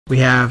We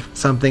have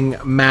something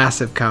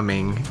massive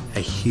coming, a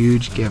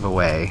huge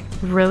giveaway.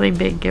 Really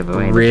big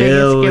giveaway, Really? the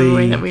biggest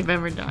giveaway that we've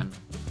ever done.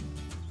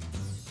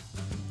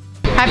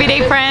 Happy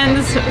day,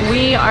 friends.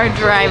 We are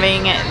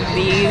driving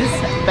these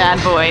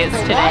bad boys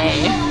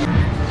today.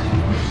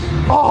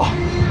 Oh,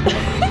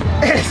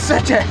 it's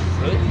such a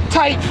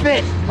tight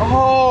fit.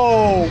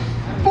 Oh,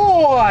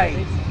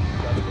 boy.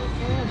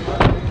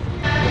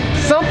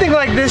 Something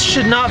like this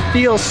should not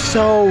feel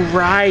so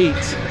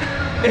right.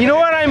 You know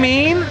what I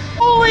mean?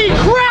 Holy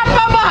crap,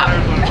 I'm up!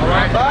 All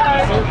right,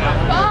 bye.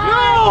 Bye.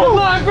 No! Good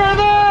luck,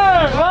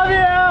 brother! Love you!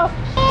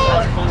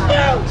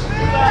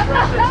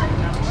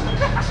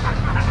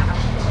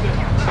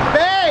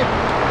 Babe!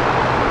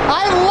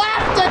 I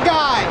lapped a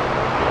guy!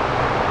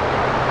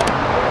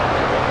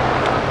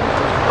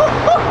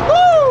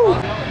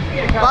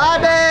 Bye,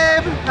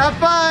 babe! Have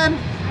fun!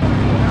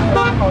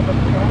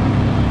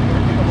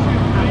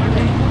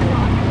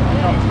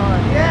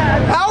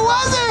 How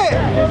was it?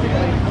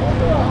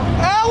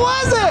 How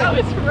was it? That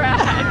was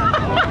rad.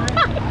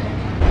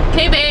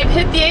 Okay, babe,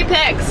 hit the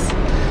apex.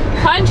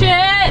 Punch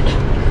it!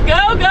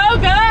 Go, go,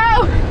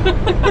 go!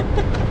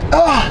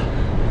 Oh,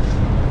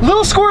 a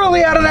little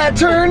squirrely out of that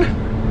turn.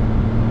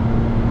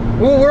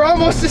 Well, we're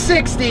almost to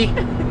 60.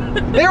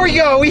 There we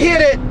go, we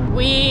hit it.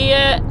 We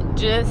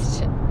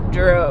just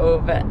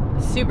drove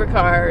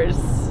supercars.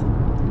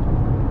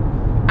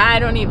 I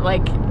don't even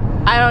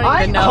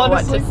know honestly,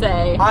 what to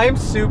say. I'm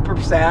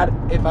super sad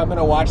if I'm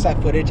gonna watch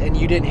that footage and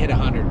you didn't hit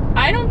 100.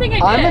 I don't think I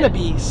did. I'm gonna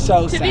be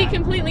so sad. To be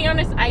completely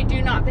honest, I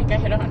do not think I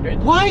hit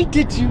 100. Why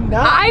did you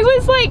not? I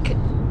was like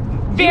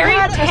very you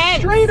had tense.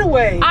 A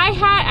straightaway.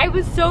 I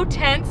was so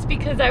tense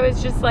because I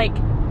was just like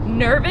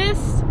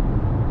nervous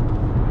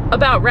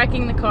about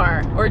wrecking the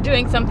car or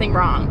doing something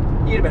wrong.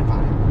 You'd have been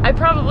fine. I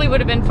probably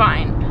would have been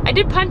fine. I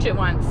did punch it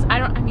once.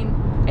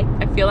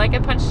 I feel like I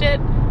punched it,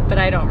 but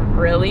I don't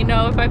really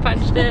know if I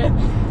punched it.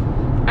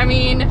 I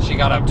mean, she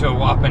got up to a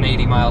whopping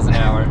 80 miles an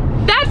hour.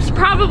 That's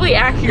probably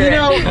accurate. You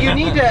know, you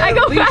need to I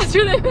go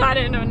faster than that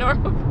in a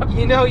normal car.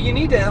 You know, you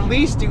need to at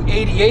least do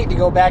 88 to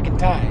go back in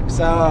time.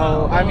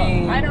 So, I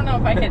mean, I don't know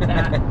if I hit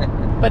that.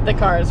 But the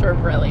cars were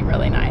really,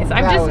 really nice.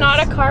 I'm just not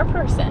a car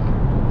person.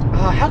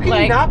 How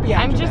can you not be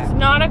after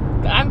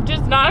I'm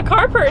just not a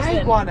car person.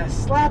 I want to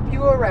slap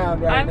you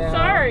around right now. I'm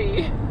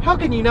sorry. How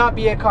can you not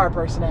be a car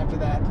person after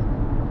that?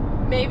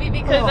 Maybe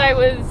because I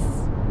was...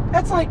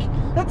 That's like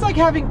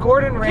having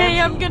Gordon Ramsay. Hey,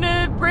 I'm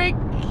gonna brake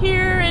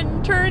here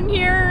and turn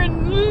here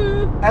and...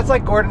 That's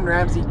like Gordon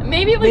Ramsay.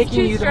 Maybe it was making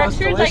too you the most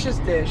delicious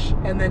dish,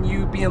 and then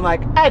you being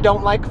like, I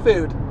don't like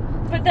food.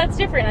 But that's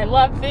different. I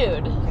love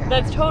food. Yeah.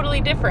 That's totally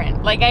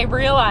different. Like, I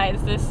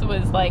realized this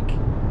was like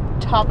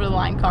top of the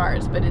line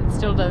cars, but it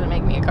still doesn't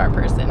make me a car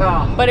person.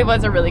 Oh. But it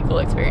was a really cool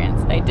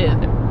experience. I did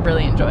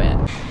really enjoy it.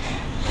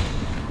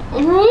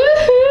 Woohoo!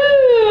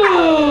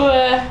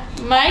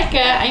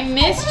 Micah, I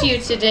missed you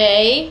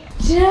today.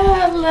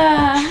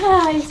 Della,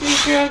 hi,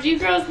 sweet girl. Do you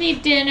girls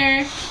need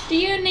dinner? Do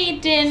you need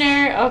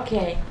dinner?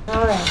 Okay.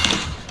 All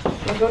right.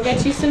 We'll go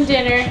get you some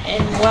dinner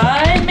in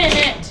 1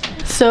 minute.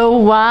 So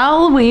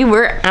while we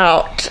were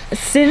out,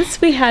 since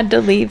we had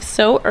to leave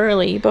so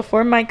early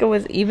before Micah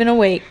was even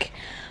awake,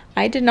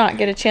 I did not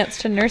get a chance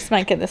to nurse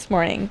Micah this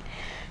morning.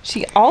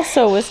 She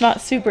also was not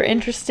super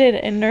interested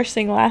in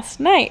nursing last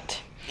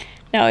night.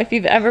 Now, if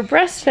you've ever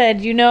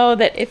breastfed, you know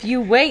that if you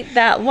wait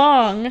that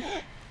long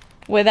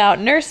without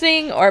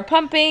nursing or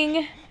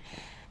pumping,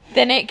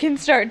 then it can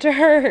start to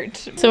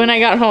hurt. So when I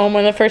got home,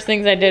 one of the first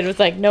things I did was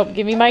like, nope,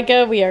 give me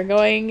Micah. We are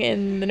going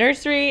in the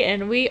nursery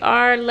and we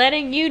are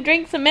letting you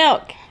drink some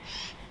milk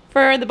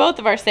for the both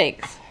of our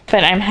sakes.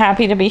 But I'm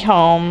happy to be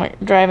home.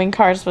 Driving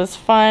cars was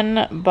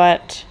fun,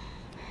 but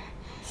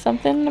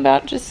something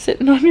about just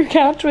sitting on your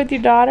couch with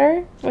your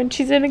daughter when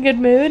she's in a good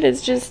mood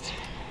is just...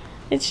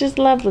 it's just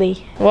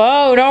lovely.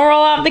 Whoa, don't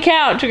roll off the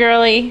couch,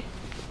 girly.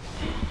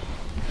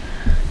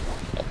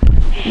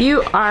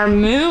 You are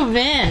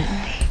moving.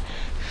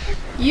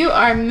 You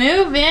are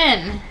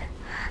moving.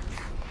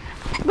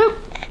 Boop.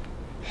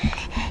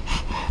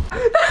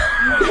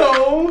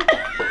 No.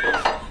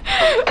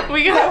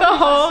 We got the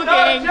whole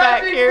gang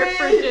back here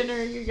for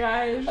dinner, you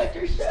guys.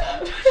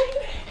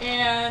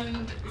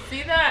 And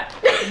see that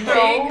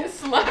big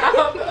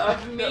slab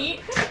of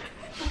meat?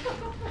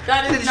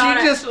 That is not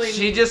actually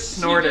she just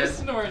snorted. She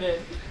just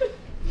snorted.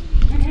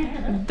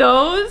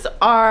 Those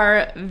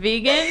are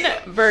vegan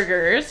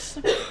burgers.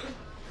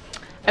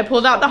 I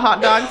pulled out the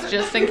hot dogs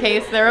just in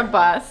case they're a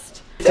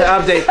bust. To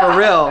update, for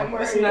real,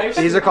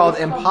 these are called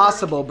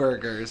Impossible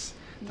Burgers.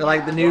 They're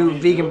like the new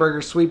vegan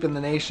burger sweeping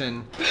the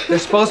nation. They're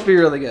supposed to be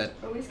really good.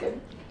 Always good.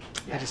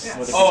 I just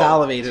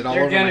salivated all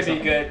over myself. They're gonna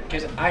be good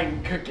because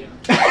I'm cooking.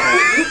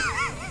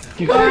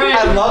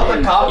 I love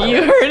the compliment.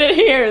 You heard it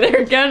here.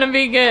 They're gonna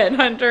be good.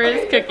 Hunter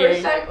is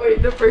cooking.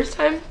 The first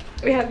time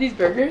we had these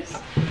burgers.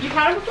 You've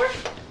had them before?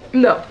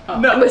 No. Oh.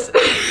 No. Listen.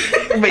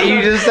 But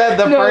you just said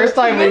the first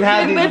time we've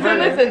had these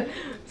burgers. Listen.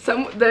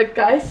 The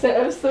guy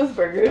sent us those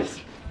burgers,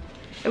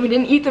 and we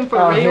didn't eat them for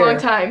a really long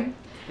time.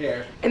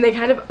 Here. And they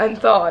kind of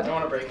unthawed. I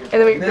don't want to break it.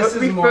 And then we this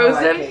froze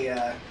them.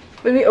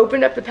 When we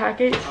opened up the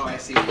package, Oh, I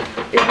see. it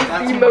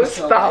was the most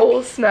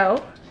foul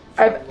smell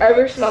I've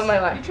ever smelled in my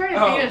life. Trying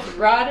to feed us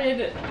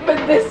rotted.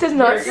 But this does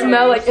not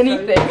smell like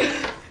anything.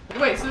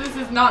 Wait, so this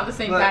is not the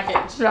same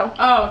package? No.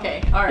 Oh,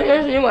 okay. All right.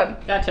 Here's a new one.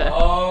 Gotcha.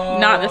 Oh,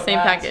 Not the same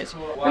package.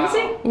 Let me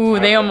see. Ooh,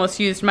 they almost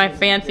used my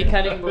fancy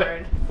cutting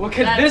board. Well,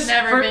 because That's this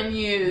never been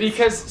used.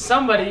 Because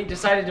somebody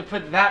decided to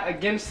put that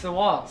against the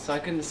wall, so I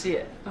couldn't see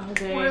it.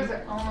 Okay. What is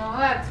it? Oh,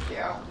 that's cute.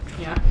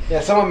 Yeah.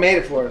 Yeah, someone made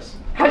it for us.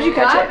 How'd you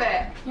catch Love it?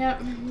 it.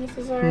 Yep. This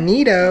is our.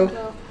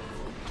 Neato.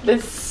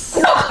 This.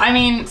 I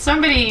mean,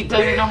 somebody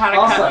doesn't know how to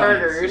cut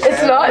burgers.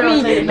 It's not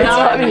me. It's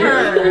not me.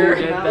 Who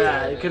did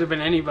that? It could have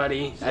been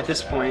anybody at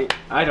this point.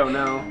 I don't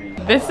know.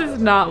 This is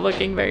not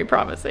looking very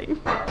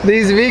promising.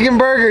 These vegan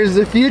burgers,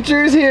 the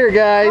future is here,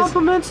 guys.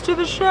 Compliments to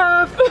the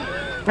chef.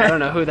 I don't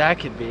know who that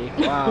could be.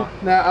 Wow.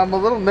 Now I'm a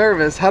little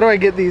nervous. How do I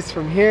get these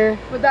from here?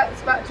 With that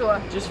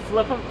spatula. Just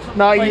flip them.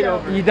 No,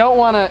 you don't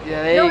want to.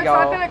 Yeah, there No, you it's go.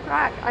 not gonna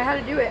crack. I had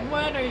to do it.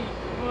 What are you?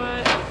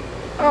 What?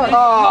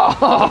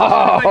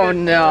 Oh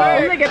no.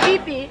 It's like a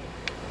pee-pee.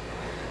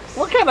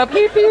 What kind of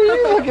pee-pee are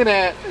you looking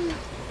at?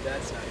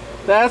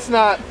 That's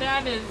not.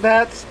 That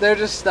is. They're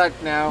just stuck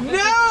now. No,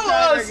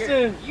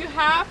 Austin! You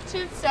have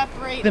to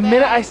separate The them.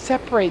 minute I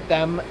separate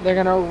them, they're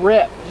gonna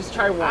rip. Just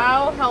try one.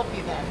 I'll help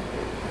you then.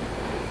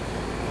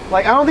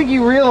 Like, I don't think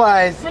you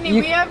realize. Honey,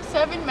 we have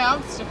 7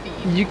 mouths to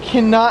feed. You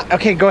cannot.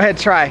 Okay, go ahead,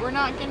 try. We're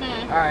not gonna.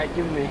 Alright,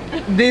 give me.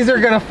 These are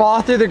gonna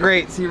fall through the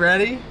grates. You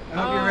ready? I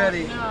hope you're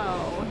ready.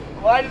 No.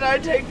 Why did I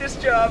take this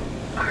job?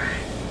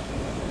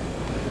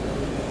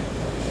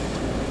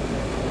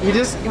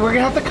 We're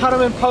gonna have to cut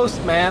them in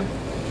post, man.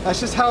 That's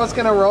just how it's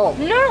gonna roll.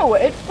 No,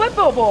 it's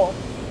flippable.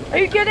 Are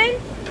you kidding?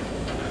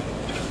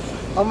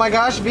 Oh my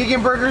gosh,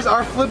 vegan burgers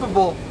are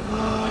flippable.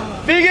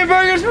 Vegan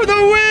burgers for the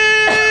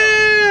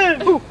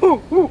win! Ooh,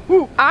 ooh, ooh,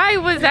 ooh. I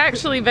was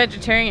actually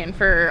vegetarian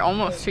for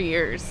almost 2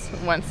 years,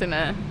 once in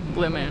a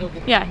blue moon.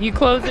 Yeah, you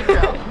close the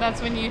grill.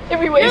 That's when you.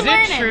 Is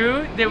it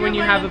true that when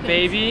you have a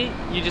baby,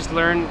 you just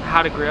learn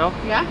how to grill?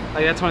 Yeah.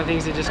 Like that's one of the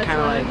things that just kind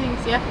of like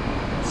things,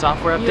 yeah.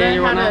 software You update learn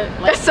or how whatnot?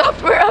 to, like, A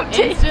software update.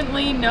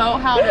 instantly know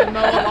how to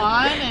mow a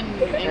lawn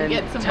and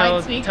get some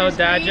white sneakers tell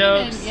dad clean,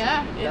 jokes. And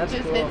yeah, it That's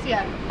just cool. it's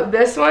yeah.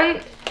 This one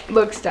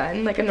looks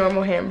done, like a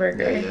normal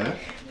hamburger.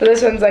 But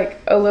this one's like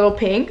a little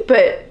pink,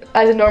 but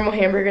as a normal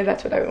hamburger,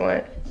 that's what I would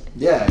want.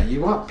 Yeah,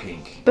 you want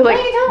pink. But like,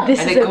 No, you don't. this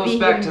And is it a goes vegan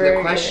back to burger.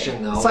 the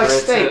question though, It's like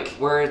steak.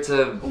 where it's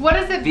a What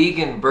is it?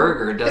 vegan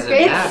burger, does it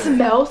It matter?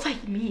 smells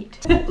like meat.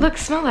 Look,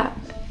 smell that.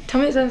 Tell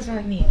me it doesn't smell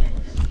like meat.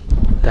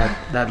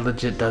 That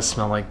legit does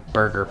smell like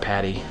burger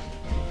patty.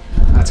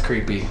 That's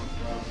creepy.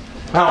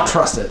 I don't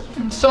trust it.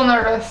 I'm still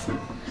nervous.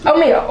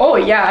 Oh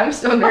yeah, I'm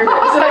still nervous.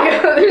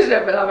 Like, there's no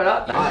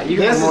phenomenon.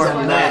 This is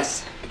a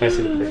mess.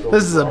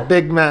 This is a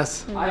big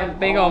mess.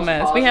 Big old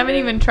mess. We haven't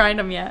even tried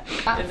them yet.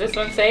 Is this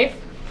one safe?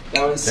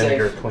 That was safe.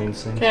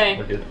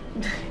 Okay.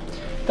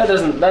 That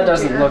doesn't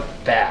look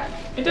bad.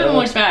 It doesn't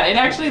look bad. It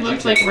actually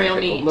looks like real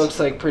It meat. looks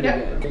like pretty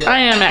good. I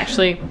am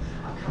actually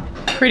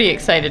pretty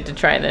excited to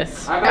try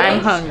this. I'm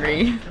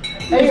hungry.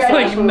 It's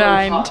like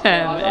 9,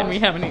 10, and we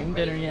haven't eaten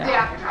dinner yet.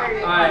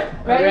 Yeah.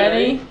 Alright,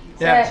 Ready?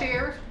 yeah.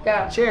 Cheers.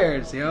 Yeah.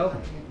 Cheers, yo.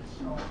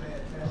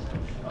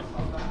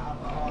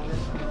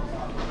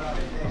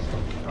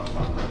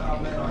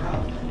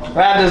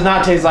 That does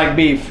not taste like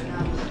beef.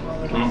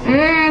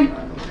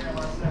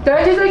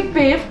 That tastes like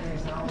beef,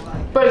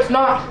 but it's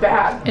not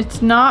bad.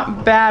 It's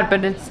not bad,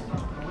 but it's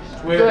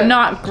Weird.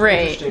 not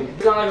great.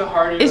 It's not like a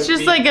hearty. It's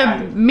just like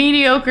a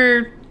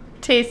mediocre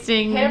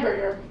tasting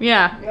Hamburger.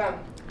 Yeah. Yeah.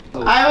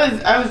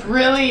 I was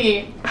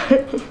really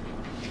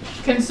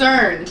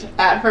concerned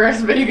at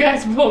first, but you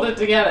guys pulled it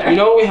together. You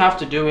know what we have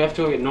to do? We have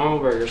to go get normal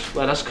burgers.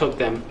 Let us cook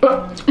them.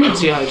 And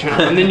see how they turn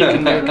out. And then you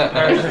can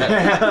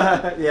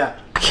do Yeah.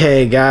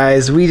 Okay,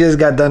 guys, we just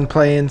got done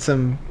playing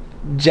some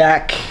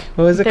what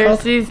was it There's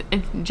called? these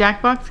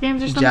Jackbox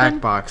games or something.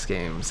 Jackbox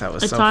games. That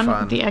was It's so on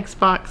fun. the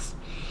Xbox,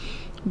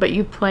 but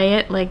you play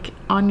it like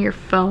on your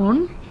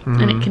phone.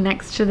 And it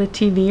connects to the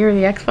TV or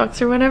the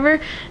Xbox or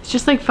whatever. It's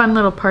just like fun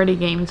little party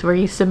games where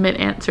you submit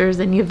answers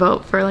and you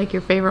vote for like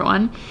your favorite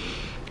one.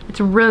 It's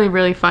really,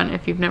 really fun.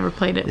 If you've never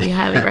played it, we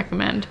highly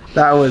recommend.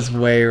 That was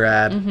way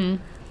rad.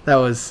 That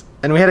was,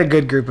 and we had a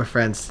good group of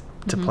friends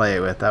to play it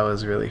with. That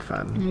was really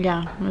fun.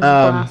 Yeah, it was a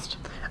blast.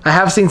 I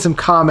have seen some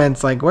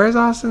comments like, "Where's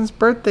Austin's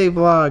birthday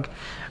vlog?"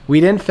 We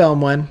didn't film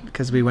one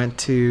because we went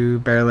to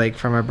Bear Lake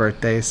for my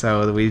birthday,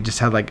 so we just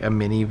had like a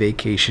mini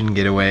vacation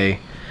getaway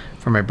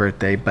for my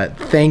birthday. But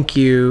thank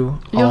you.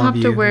 You'll all have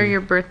of to you wear who-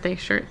 your birthday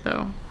shirt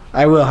though.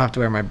 I will have to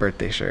wear my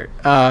birthday shirt.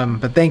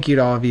 But thank you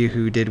to all of you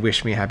who did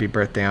wish me a happy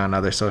birthday on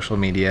other social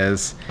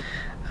medias.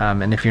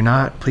 And if you're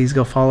not, please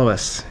go follow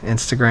us.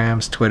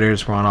 Instagrams,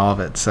 Twitters, we're on all of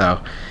it. So,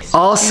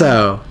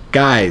 also,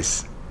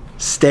 guys,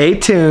 stay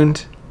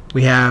tuned.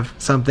 We have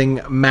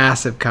something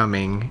massive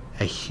coming.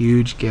 A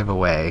huge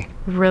giveaway.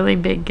 Really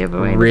big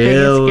giveaway. The Really?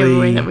 biggest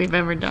giveaway that we've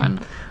ever done.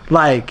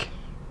 Like,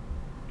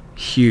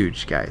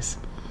 huge, guys.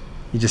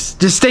 You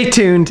just stay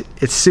tuned.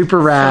 It's super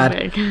rad.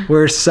 big.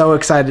 We're so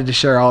excited to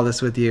share all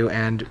this with you,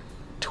 and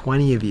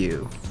 20 of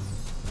you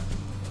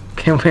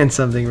can win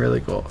something really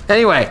cool.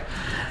 Anyway,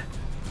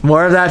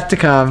 more of that to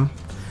come.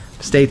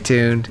 Stay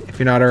tuned. If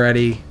you're not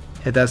already,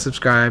 hit that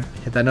subscribe,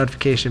 hit that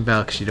notification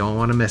bell because you don't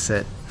want to miss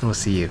it. And we'll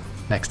see you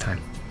next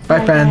time.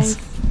 Bye, friends.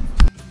 Guys.